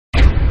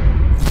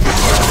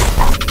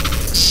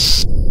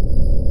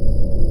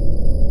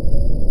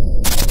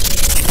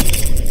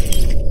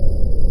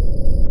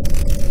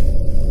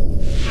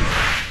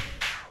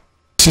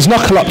This is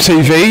Knuckle-up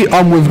TV.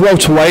 I'm with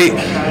welterweight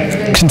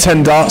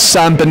contender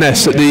Sam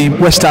Mcness at the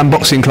WESTHAM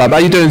Boxing Club. How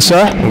you doing,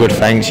 sir? I'm good,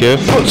 thanks. You?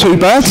 Not too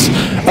bad.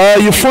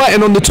 You're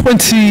fighting on the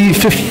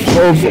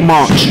 25th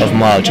of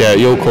March. Yeah.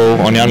 You'll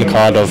call on the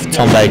undercard of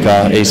Tom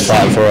Baker. He's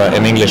fighting for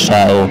an English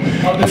title.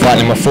 I'm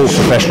fighting my fourth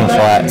professional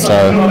fight,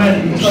 so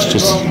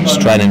just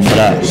training for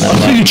that.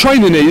 I see you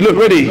training here. You look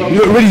ready.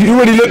 You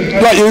already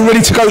look like you're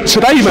ready to go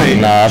today,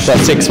 mate. No, I've got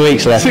 6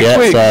 weeks left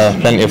yet,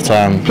 so plenty of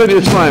time. Plenty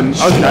of time.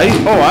 Okay,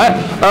 all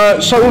right.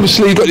 So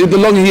obviously you've got the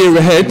longer year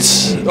ahead.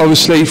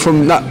 Obviously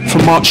from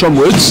March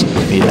onwards.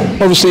 Yeah.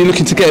 Obviously you're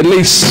looking to get at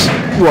least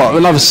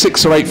another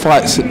 6 or 8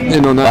 fights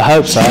in on that. I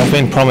hope so. I've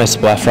been promised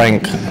by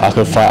Frank I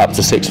could fight up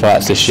to 6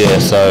 fights this year,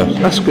 so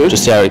that's good.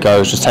 Just see how it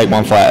goes. Just take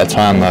one fight at a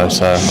time, though.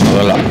 So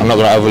I'm not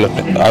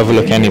going to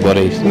overlook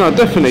anybody. No,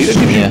 definitely. So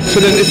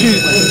then, if you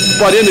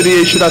by the end of the year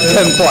you should have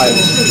 10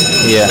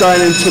 fights. Yeah.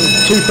 Going into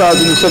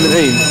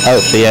 2017.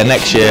 Hopefully, yeah.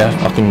 Next year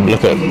I can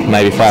look at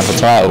maybe fight for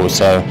titles.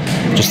 So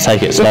just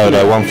take it slow,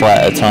 though. One fight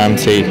at a time.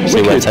 See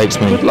where it takes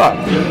me. Good luck.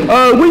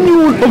 When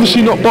you're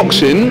obviously not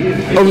boxing,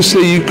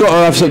 obviously you've got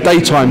to have a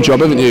daytime job,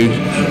 haven't you?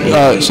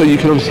 So you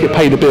can obviously get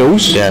paid the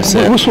bills. Yes.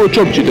 What sort of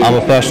job do you do? I'm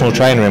a personal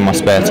trainer in my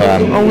spare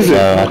time. Oh, is it?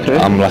 Okay.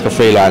 I'm like a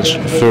freelance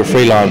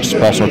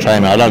personal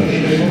trainer. I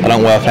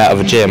don't work out of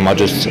a gym. I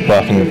just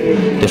work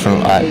in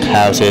different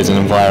houses and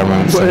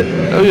environments.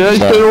 Oh yeah, you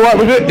doing all right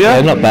with it?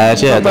 Yeah. Not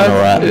bad. Yeah, doing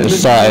all right. I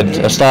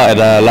started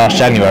last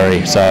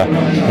January, so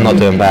I'm not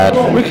doing bad.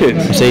 Wicked.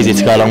 It's easy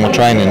to go along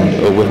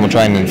with my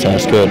training, so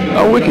it's good.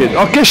 Oh, wicked.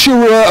 I guess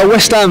you're a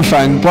West Ham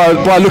fan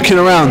by looking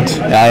around.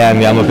 I am.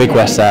 Yeah, I'm a big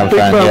West Ham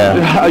fan.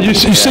 Yeah. Are you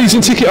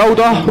season ticket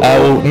holder?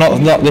 Well,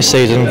 not this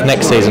season.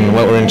 Next season,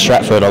 when we're in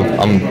Stratford,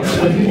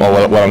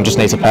 I just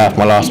need to pay off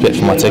my last bit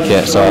for my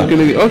ticket. So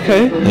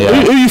okay.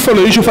 Yeah. Who you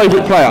follow? Who's your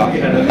favourite player?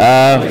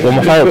 Well,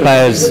 my favourite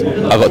players,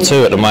 I've got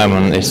 2 at the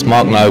moment. It's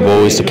Mark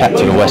Noble, he's the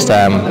captain of West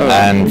Ham,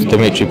 and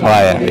Dimitri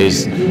Payet.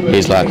 He's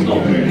like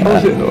one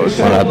of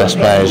the best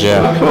players.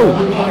 Yeah. Cool.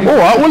 All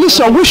right. Well,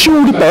 listen. I wish you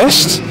all the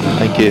best.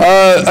 Thank you.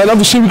 And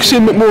obviously we can see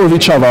a bit more of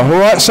each other. All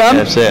right, Sam.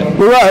 That's it.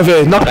 We're out of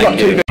here. Knuckle-up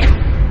TV.